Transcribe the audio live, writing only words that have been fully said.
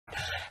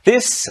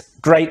This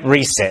great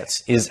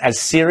reset is as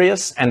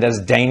serious and as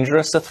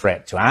dangerous a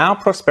threat to our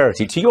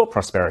prosperity, to your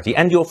prosperity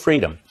and your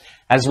freedom,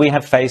 as we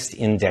have faced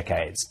in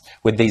decades,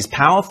 with these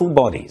powerful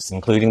bodies,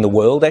 including the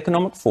World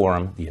Economic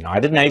Forum, the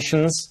United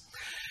Nations,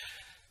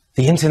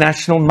 the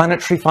International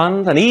Monetary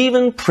Fund, and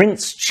even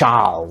Prince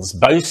Charles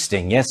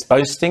boasting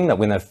that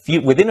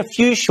within a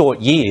few short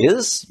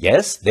years,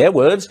 yes, their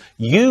words,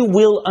 you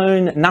will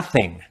own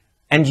nothing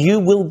and you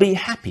will be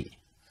happy.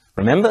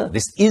 Remember,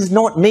 this is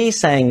not me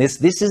saying this,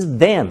 this is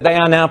them. They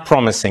are now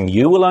promising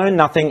you will own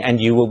nothing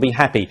and you will be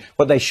happy.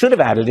 What they should have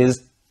added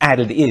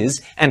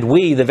is, and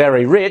we, the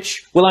very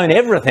rich, will own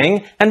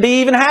everything and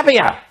be even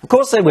happier. Of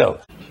course they will.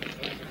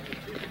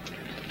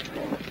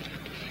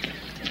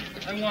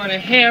 I want a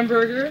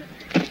hamburger,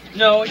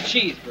 no, a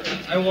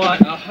cheeseburger. I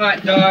want a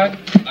hot dog,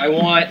 I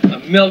want a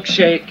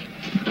milkshake,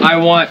 I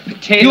want potato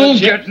chips. You'll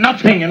get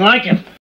nothing and like it.